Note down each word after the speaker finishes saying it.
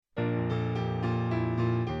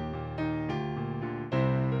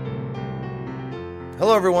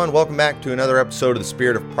Hello, everyone. Welcome back to another episode of the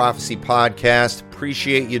Spirit of Prophecy podcast.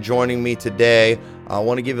 Appreciate you joining me today. I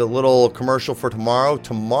want to give you a little commercial for tomorrow.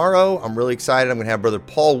 Tomorrow, I'm really excited. I'm going to have Brother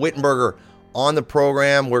Paul Wittenberger on the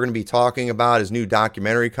program. We're going to be talking about his new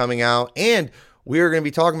documentary coming out, and we are going to be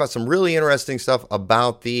talking about some really interesting stuff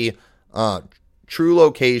about the true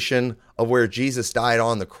location of where Jesus died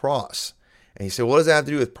on the cross. And he said, what does that have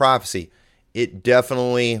to do with prophecy? It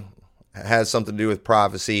definitely has something to do with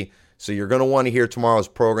prophecy. So you're going to want to hear tomorrow's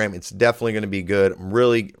program. It's definitely going to be good. I'm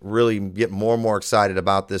really getting more and more excited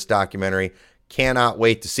about this documentary. Cannot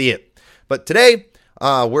wait to see it. But today,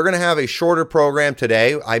 we're going to have a shorter program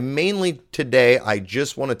today. I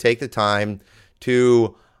just want to take the time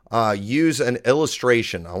to use an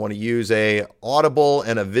illustration. I want to use a audible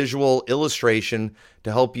and a visual illustration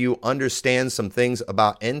to help you understand some things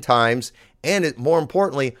about end times and, more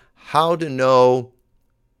importantly, how to know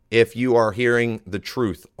if you are hearing the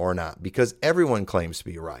truth or not, because everyone claims to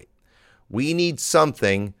be right. We need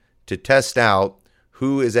something to test out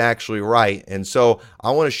who is actually right. And so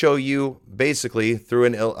I want to show you basically through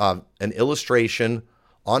an illustration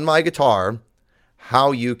on my guitar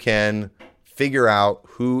how you can figure out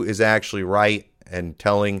who is actually right and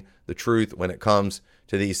telling the truth when it comes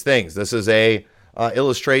to these things. This is a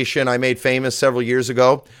illustration I made famous several years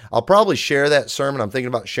ago. I'll probably share that sermon. I'm thinking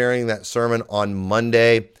about sharing that sermon on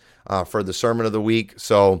Monday for the sermon of the week.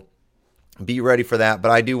 So be ready for that. But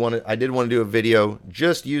I did want to do a video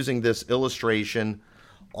just using this illustration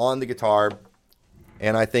on the guitar,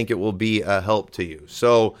 and I think it will be a help to you.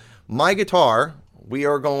 So my guitar,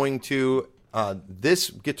 this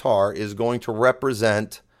guitar is going to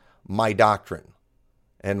represent my doctrine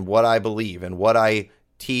and what I believe and what I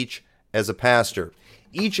teach as a pastor.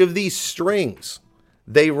 Each of these strings,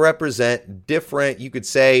 they represent different, you could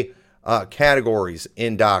say, categories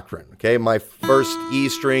in doctrine. Okay, my first E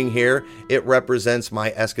string here, it represents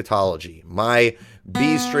my eschatology. My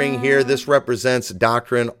B string here, this represents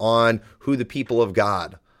doctrine on who the people of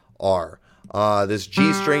God are. This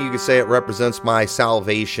G string, you could say it represents my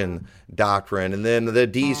salvation doctrine. And then the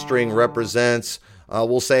D string represents,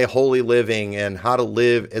 we'll say, holy living and how to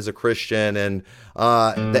live as a Christian. And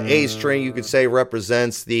the A string, you could say,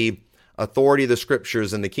 represents the authority of the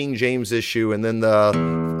scriptures and the King James issue. And then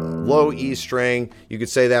the low E string, you could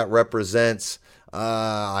say that represents,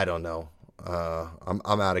 I don't know.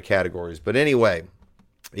 I'm out of categories. But anyway,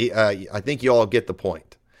 I think you all get the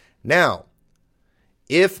point. Now,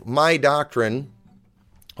 if my doctrine,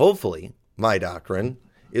 hopefully my doctrine,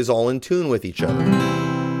 is all in tune with each other.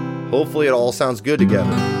 Hopefully it all sounds good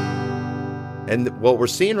together. And what we're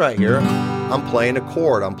seeing right here, I'm playing a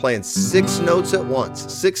chord. I'm playing 6 notes at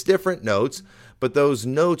once, 6 different notes, but those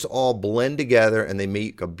notes all blend together and they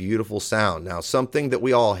make a beautiful sound. Now, something that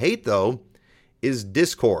we all hate, though, is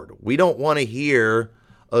discord. We don't want to hear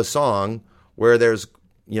a song where there's,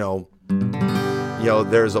 there's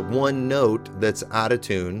a one note that's out of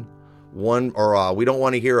tune. We don't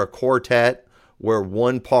want to hear a quartet where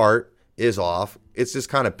one part is off. It's just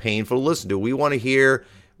kind of painful to listen to. We want to hear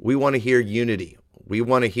unity. We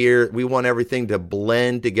want everything to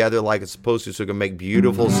blend together like it's supposed to, so we can make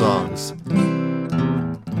beautiful songs.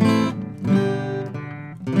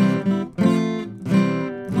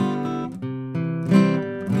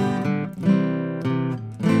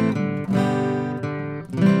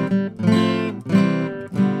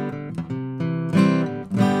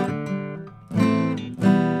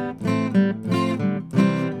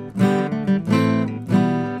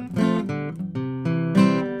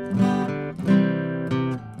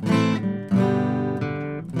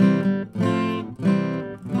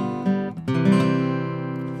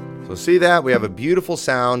 So see that? We have a beautiful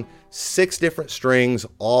sound, 6 different strings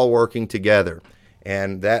all working together.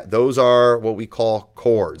 And those are what we call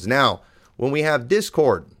chords. Now, when we have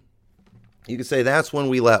discord, you could say that's when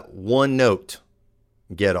we let one note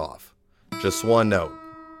get off. Just one note.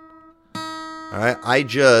 All right, I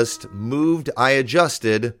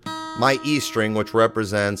adjusted my E string, which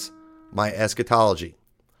represents my eschatology.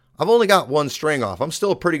 I've only got one string off. I'm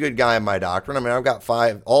still a pretty good guy in my doctrine. I mean, I've got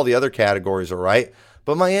 5. All the other categories are right.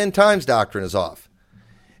 But my end times doctrine is off.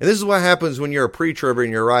 And this is what happens when you're a pre-tribber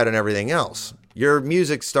and you're right on everything else. Your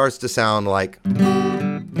music starts to sound like...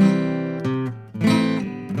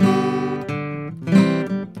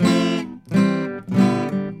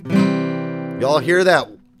 Y'all hear that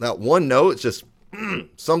one note? It's just,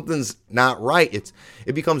 something's not right.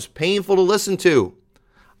 It becomes painful to listen to.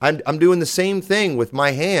 I'm doing the same thing with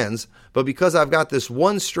my hands, but because I've got this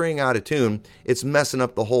one string out of tune, it's messing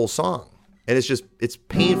up the whole song. And it's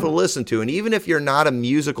painful to listen to. And even if you're not a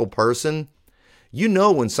musical person, you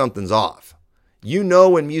know when something's off. You know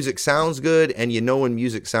when music sounds good and you know when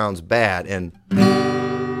music sounds bad. And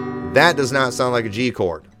that does not sound like a G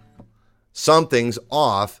chord. Something's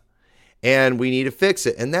off and we need to fix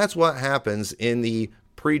it. And that's what happens in the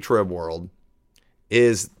pre-trib world,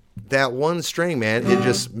 is that one string, man. It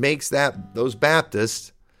just makes those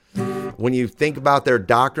Baptists, when you think about their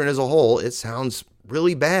doctrine as a whole, it sounds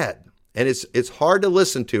really bad. And it's hard to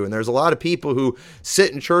listen to. And there's a lot of people who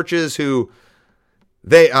sit in churches who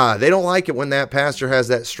they don't like it when that pastor has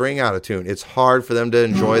that string out of tune. It's hard for them to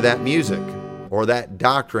enjoy that music or that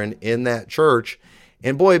doctrine in that church.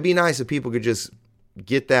 And boy, it'd be nice if people could just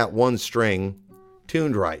get that one string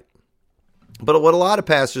tuned right. But what a lot of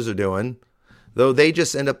pastors are doing, though, they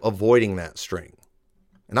just end up avoiding that string.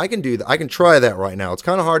 And I can do that. I can try that right now. It's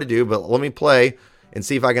kind of hard to do, but let me play and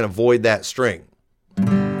see if I can avoid that string.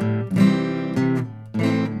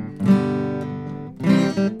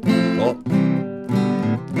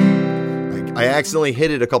 I accidentally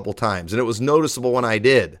hit it a couple times, and it was noticeable when I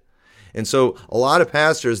did. And so a lot of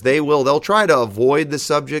pastors, they'll try to avoid the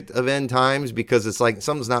subject of end times because it's like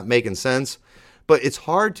something's not making sense. But it's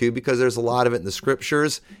hard to, because there's a lot of it in the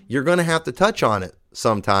scriptures. You're going to have to touch on it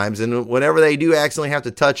sometimes. And whenever they do accidentally have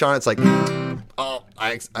to touch on it, it's like, oh,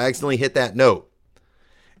 I accidentally hit that note.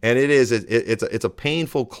 And it's a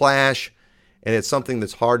painful clash, and it's something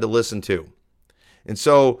that's hard to listen to. And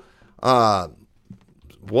so,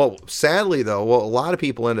 sadly though, what a lot of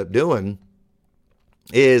people end up doing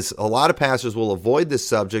is a lot of pastors will avoid the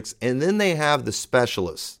subjects, and then they have the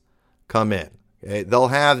specialists come in. Okay? They'll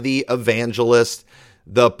have the evangelist,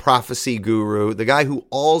 the prophecy guru, the guy who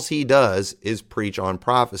all he does is preach on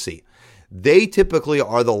prophecy. They typically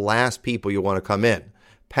are the last people you want to come in.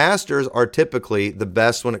 Pastors are typically the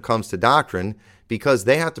best when it comes to doctrine because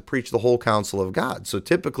they have to preach the whole counsel of God. So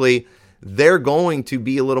typically they're going to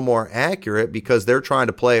be a little more accurate because they're trying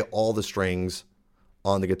to play all the strings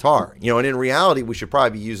on the guitar. And in reality, we should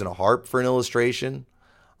probably be using a harp for an illustration,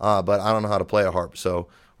 but I don't know how to play a harp, so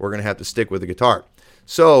we're going to have to stick with the guitar.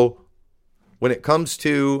 So when it comes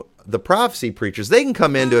to the prophecy preachers, they can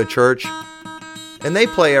come into a church and they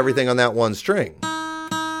play everything on that one string.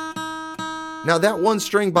 Now, that one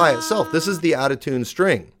string by itself, this is the out-of-tune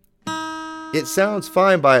string. It sounds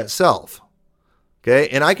fine by itself. Okay,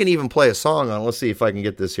 and I can even play a song on it. Let's see if I can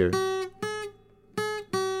get this here. Let's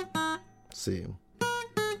see.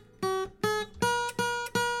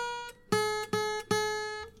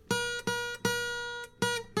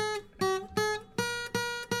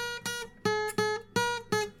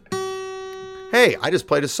 Hey, I just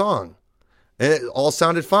played a song. And it all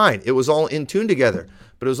sounded fine. It was all in tune together,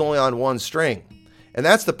 but it was only on one string. And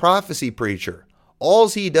that's the prophecy preacher. All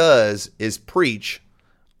he does is preach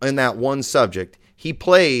in that one subject. He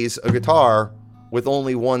plays a guitar with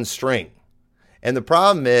only one string. And the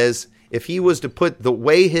problem is, if he was to put the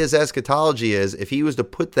way his eschatology is, if he was to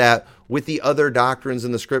put that with the other doctrines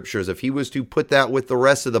in the scriptures, if he was to put that with the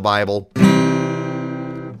rest of the Bible,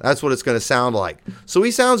 that's what it's going to sound like. So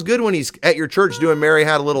he sounds good when he's at your church doing Mary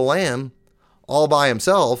Had a Little Lamb all by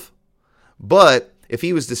himself. But if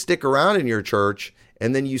he was to stick around in your church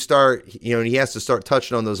and then you start, and he has to start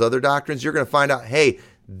touching on those other doctrines, you're going to find out, hey,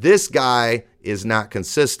 this guy is not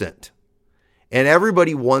consistent. And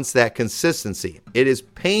everybody wants that consistency. It is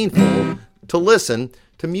painful to listen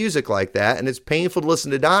to music like that, and it's painful to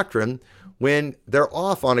listen to doctrine when they're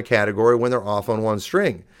off on a category, when they're off on one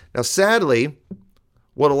string. Now, sadly,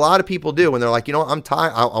 what a lot of people do when they're like, I'm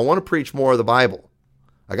tired, I want to preach more of the Bible.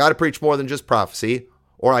 I got to preach more than just prophecy,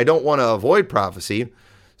 or I don't want to avoid prophecy.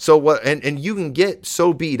 So what? And you can get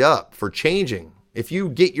so beat up for changing. If you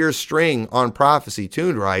get your string on prophecy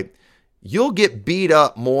tuned right, you'll get beat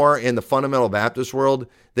up more in the fundamental Baptist world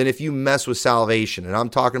than if you mess with salvation. And I'm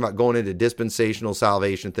talking about going into dispensational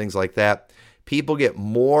salvation, things like that. People get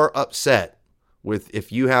more upset with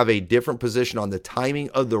if you have a different position on the timing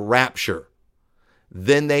of the rapture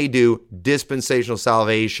than they do dispensational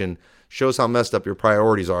salvation. Shows how messed up your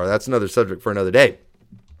priorities are. That's another subject for another day.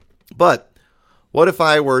 But what if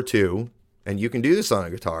I were to, and you can do this on a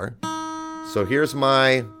guitar. So here's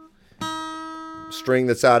my string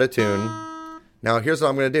that's out of tune. Now here's what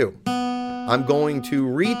I'm going to do. I'm going to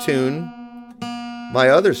retune my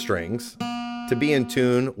other strings to be in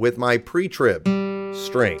tune with my pre-trib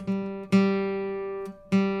string.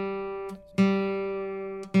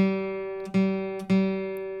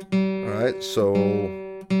 All right, so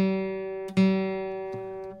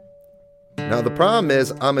now the problem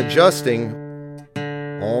is I'm adjusting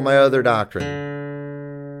all my other doctrine.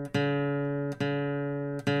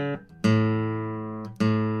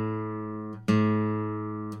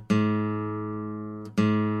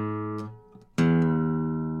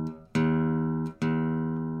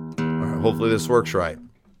 Hopefully this works right.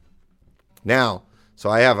 Now,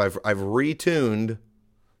 so I've retuned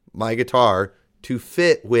my guitar to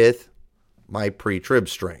fit with my pre-trib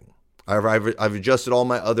string. I've adjusted all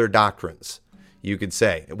my other doctrines, you could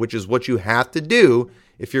say, which is what you have to do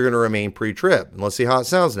if you're going to remain pre-trib. And let's see how it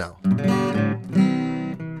sounds now.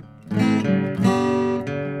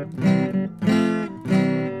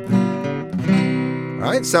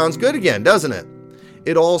 All right, sounds good again, doesn't it?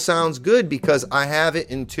 It all sounds good because I have it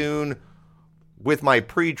in tune with my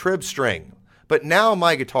pre-trib string. But now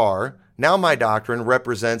my guitar, now my doctrine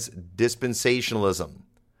represents dispensationalism.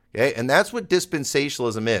 Okay, and that's what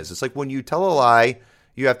dispensationalism is. It's like when you tell a lie,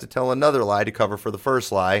 you have to tell another lie to cover for the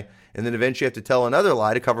first lie, and then eventually you have to tell another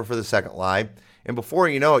lie to cover for the second lie, and before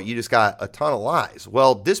you know it, you just got a ton of lies.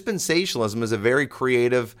 Well, dispensationalism is a very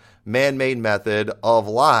creative, man-made method of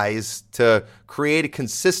lies to create a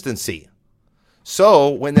consistency. So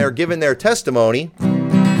when they're given their testimony,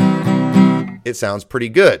 it sounds pretty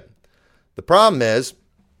good. The problem is,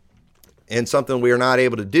 and something we are not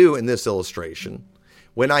able to do in this illustration,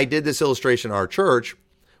 when I did this illustration in our church,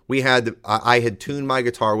 I had tuned my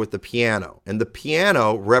guitar with the piano, and the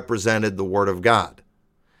piano represented the Word of God.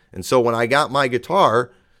 And so when I got my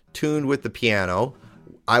guitar tuned with the piano,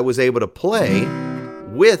 I was able to play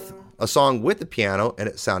with a song with the piano, and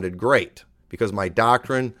it sounded great because my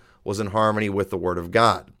doctrine was in harmony with the Word of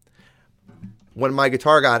God. When my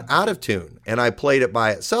guitar got out of tune and I played it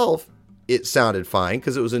by itself, it sounded fine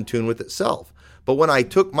because it was in tune with itself. But when I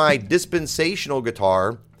took my dispensational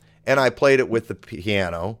guitar and I played it with the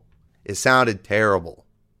piano, it sounded terrible.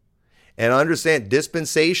 And understand,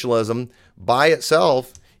 dispensationalism by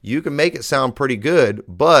itself, you can make it sound pretty good,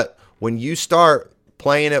 but when you start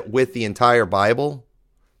playing it with the entire Bible,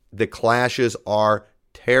 the clashes are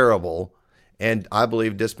terrible. And I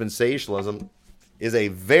believe dispensationalism is a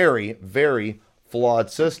very, very flawed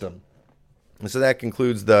system. And so that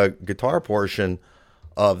concludes the guitar portion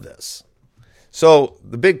of this. So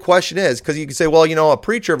the big question is, because you can say, well, a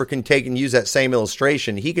preacher can take and use that same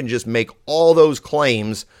illustration. He can just make all those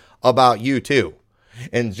claims about you too.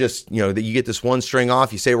 And just, that you get this one string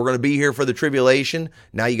off. You say, we're going to be here for the tribulation.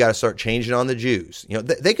 Now you got to start changing on the Jews.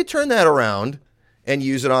 They could turn that around and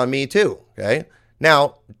use it on me too. Okay.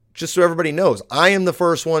 Now, just so everybody knows, I am the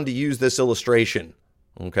first one to use this illustration.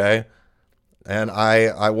 Okay. And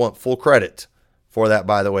I want full credit for that,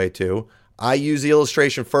 by the way, too. I use the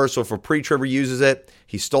illustration first, so if a pre-tribber uses it,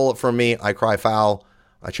 he stole it from me, I cry foul,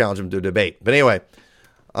 I challenge him to a debate. But anyway,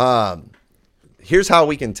 here's how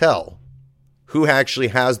we can tell who actually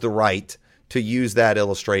has the right to use that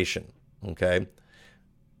illustration, okay?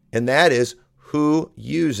 And that is who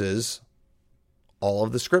uses all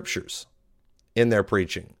of the scriptures in their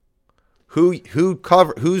preaching.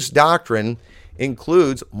 Whose doctrine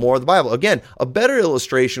includes more of the Bible. Again, a better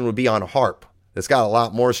illustration would be on a harp. It's got a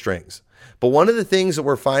lot more strings. But one of the things that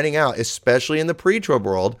we're finding out, especially in the pre-trib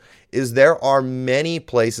world, is there are many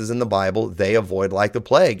places in the Bible they avoid like the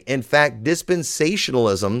plague. In fact,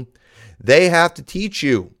 dispensationalism, they have to teach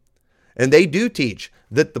you, and they do teach,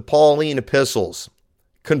 that the Pauline epistles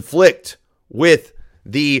conflict with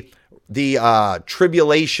the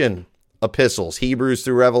tribulation epistles, Hebrews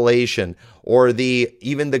through Revelation, or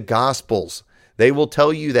even the Gospels. They will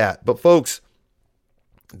tell you that. But folks,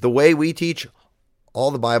 the way we teach, all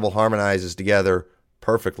the Bible harmonizes together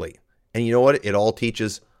perfectly. And you know what? It all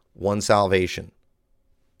teaches one salvation.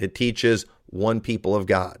 It teaches one people of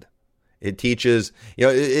God. It teaches,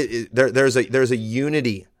 there's a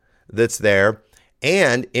unity that's there.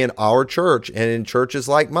 And in our church and in churches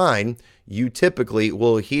like mine, you typically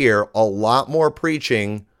will hear a lot more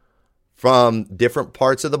preaching from different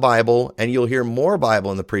parts of the Bible, and you'll hear more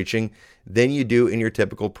Bible in the preaching than you do in your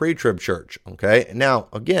typical pre-trib church. Okay. Now,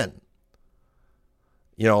 again,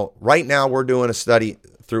 right now we're doing a study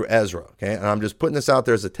through Ezra, okay? And I'm just putting this out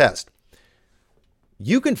there as a test.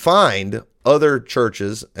 You can find other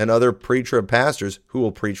churches and other pre-trib pastors who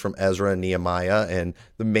will preach from Ezra and Nehemiah and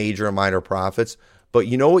the major and minor prophets. But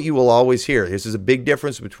you know what you will always hear? This is a big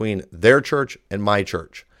difference between their church and my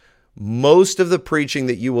church. Most of the preaching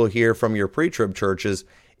that you will hear from your pre-trib churches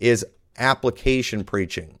is application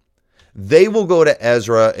preaching. They will go to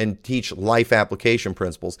Ezra and teach life application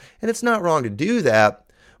principles. And it's not wrong to do that,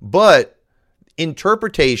 but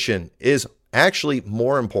interpretation is actually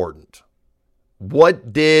more important.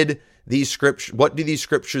 What do these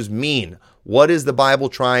scriptures mean? What is the Bible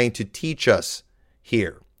trying to teach us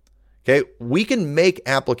here? Okay, we can make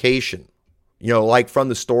application, like from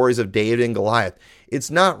the stories of David and Goliath. It's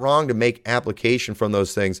not wrong to make application from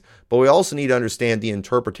those things, but we also need to understand the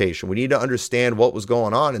interpretation. We need to understand what was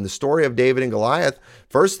going on in the story of David and Goliath.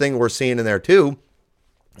 First thing we're seeing in there too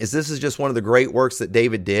this is just one of the great works that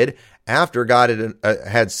David did after God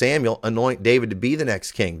had Samuel anoint David to be the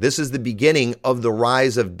next king. This is the beginning of the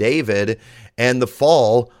rise of David and the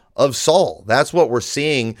fall of Saul. That's what we're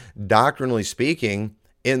seeing, doctrinally speaking,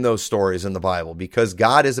 in those stories in the Bible, because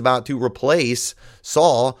God is about to replace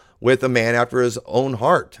Saul with a man after his own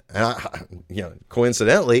heart. And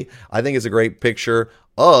coincidentally, I think it's a great picture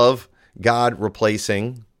of God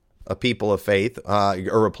replacing a people of faith,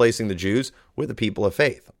 or replacing the Jews with the people of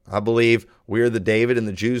faith. I believe we are the David and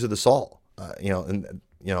the Jews are the Saul.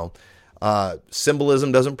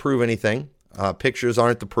 Symbolism doesn't prove anything. Pictures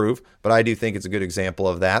aren't the proof, but I do think it's a good example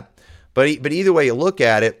of that. But either way you look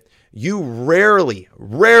at it, you rarely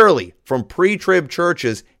from pre-trib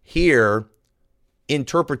churches hear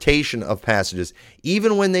interpretation of passages.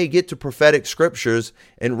 Even when they get to prophetic scriptures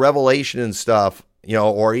and Revelation and stuff,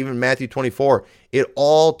 or even Matthew 24, it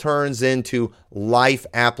all turns into life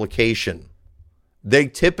application. They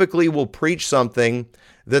typically will preach something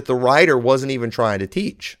that the writer wasn't even trying to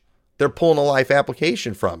teach. They're pulling a life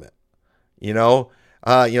application from it.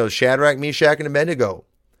 Shadrach, Meshach, and Abednego.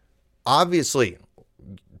 Obviously,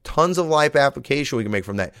 tons of life application we can make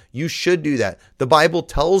from that. You should do that. The Bible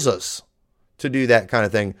tells us to do that kind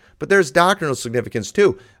of thing. But there's doctrinal significance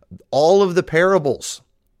too. All of the parables.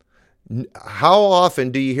 How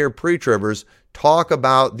often do you hear pre-tribbers talk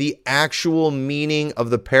about the actual meaning of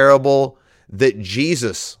the parable that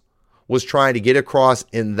Jesus was trying to get across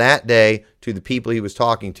in that day to the people he was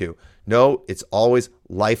talking to? No, it's always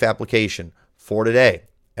life application for today,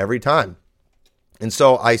 every time. And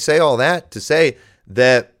so I say all that to say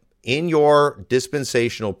that in your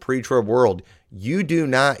dispensational pre-trib world, you do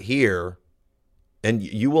not hear and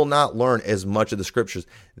you will not learn as much of the scriptures.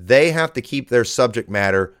 They have to keep their subject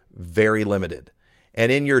matter very limited.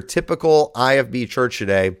 And in your typical IFB church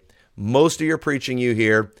today, most of your preaching you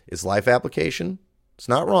hear is life application. It's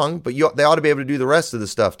not wrong, but they ought to be able to do the rest of the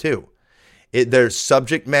stuff too. Their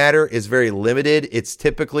subject matter is very limited. It's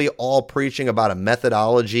typically all preaching about a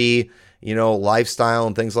methodology, lifestyle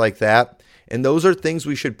and things like that. And those are things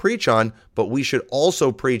we should preach on, but we should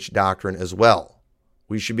also preach doctrine as well.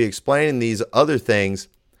 We should be explaining these other things,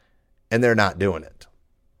 and they're not doing it.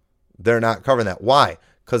 They're not covering that. Why?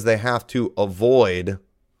 Because they have to avoid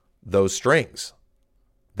those strings.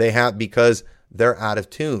 Because they're out of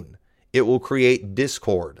tune. It will create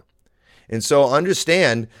discord. And so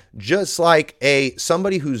understand, just like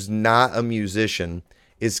somebody who's not a musician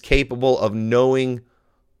is capable of knowing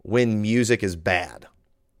when music is bad,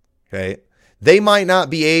 okay? They might not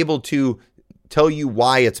be able to tell you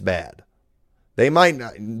why it's bad. They might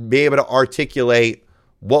not be able to articulate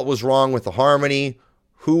what was wrong with the harmony,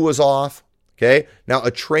 who was off, okay? Now, a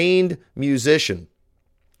trained musician,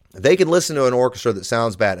 they can listen to an orchestra that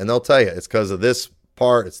sounds bad, and they'll tell you it's because of this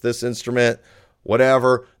part, it's this instrument,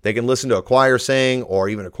 whatever. They can listen to a choir sing or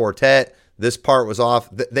even a quartet. This part was off.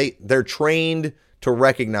 They're trained to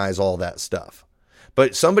recognize all that stuff.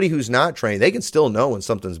 But somebody who's not trained, they can still know when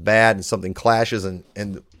something's bad and something clashes. And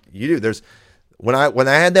you do. When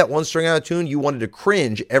I had that one string out of tune, you wanted to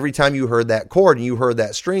cringe every time you heard that chord and you heard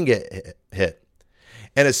that string get hit.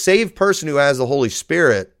 And a saved person who has the Holy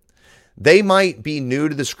Spirit, they might be new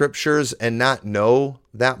to the scriptures and not know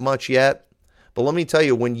that much yet. But let me tell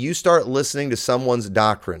you, when you start listening to someone's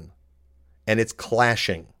doctrine and it's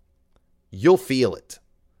clashing, you'll feel it.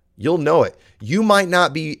 You'll know it. You might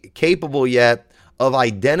not be capable yet of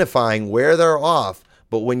identifying where they're off,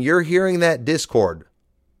 but when you're hearing that discord,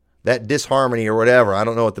 that disharmony or whatever, I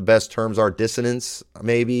don't know what the best terms are, dissonance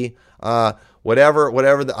maybe, whatever.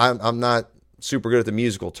 I'm not super good at the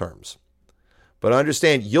musical terms. But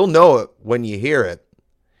understand, you'll know it when you hear it.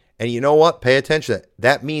 And you know what? Pay attention to that.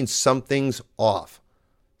 That means something's off.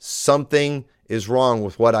 Something is wrong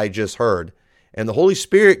with what I just heard. And the Holy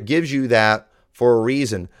Spirit gives you that for a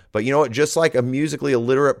reason. But you know what? Just like a musically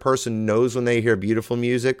illiterate person knows when they hear beautiful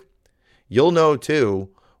music, you'll know too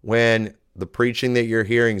when the preaching that you're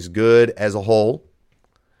hearing is good as a whole.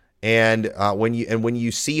 And when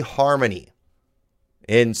you see harmony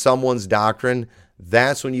in someone's doctrine,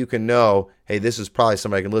 that's when you can know, hey, this is probably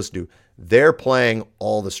somebody I can listen to. They're playing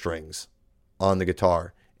all the strings on the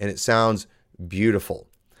guitar, and it sounds beautiful.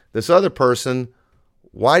 This other person,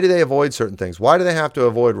 why do they avoid certain things? Why do they have to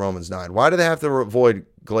avoid Romans 9? Why do they have to avoid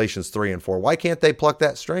Galatians 3 and 4? Why can't they pluck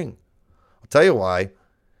that string? I'll tell you why.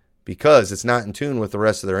 Because it's not in tune with the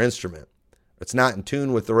rest of their instrument. It's not in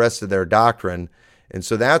tune with the rest of their doctrine. And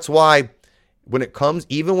so that's why when it comes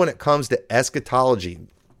to eschatology,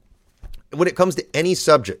 when it comes to any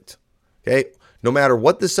subject, okay, no matter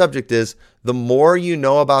what the subject is, the more you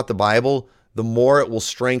know about the Bible, the more it will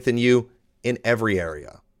strengthen you in every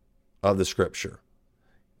area of the scripture.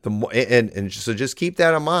 So just keep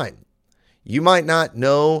that in mind. You might not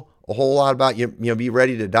know a whole lot about, be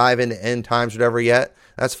ready to dive into end times, whatever yet.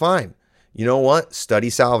 That's fine. You know what? Study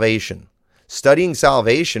salvation. Studying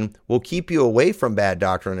salvation will keep you away from bad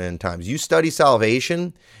doctrine and end times. You study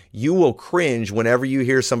salvation, you will cringe whenever you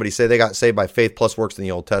hear somebody say they got saved by faith plus works in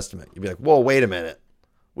the Old Testament. You'll be like, whoa, wait a minute.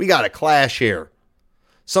 We got a clash here.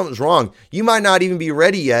 Something's wrong. You might not even be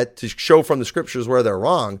ready yet to show from the scriptures where they're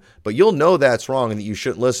wrong, but you'll know that's wrong and that you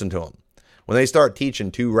shouldn't listen to them. When they start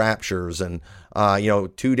teaching two raptures and,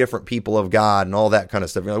 two different people of God and all that kind of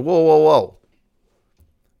stuff, you're like, whoa, whoa, whoa.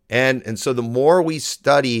 And so the more we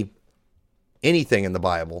study anything in the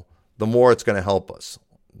Bible, the more it's going to help us.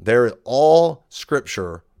 All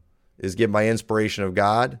scripture is given by inspiration of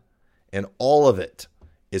God, and all of it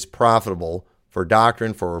is profitable for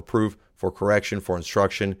doctrine, for reproof, for correction, for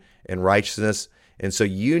instruction, and righteousness. And so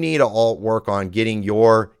you need to all work on getting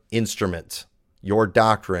your instrument, your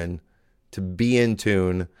doctrine, to be in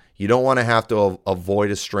tune. You don't want to have to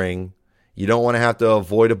avoid a string. You don't want to have to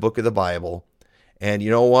avoid a book of the Bible. And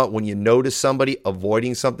you know what? When you notice somebody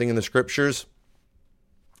avoiding something in the scriptures,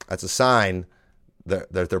 that's a sign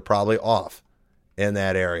that they're probably off in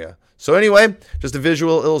that area. So anyway, just a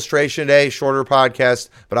visual illustration today, shorter podcast,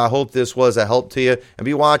 but I hope this was a help to you. And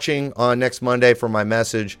be watching on next Monday for my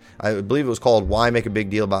message. I believe it was called Why Make a Big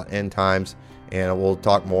Deal About End Times, and we'll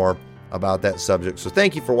talk more about that subject. So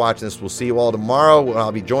thank you for watching this. We'll see you all tomorrow when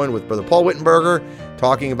I'll be joined with Brother Paul Wittenberger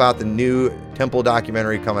talking about the new Temple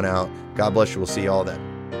documentary coming out. God bless you. We'll see you all then.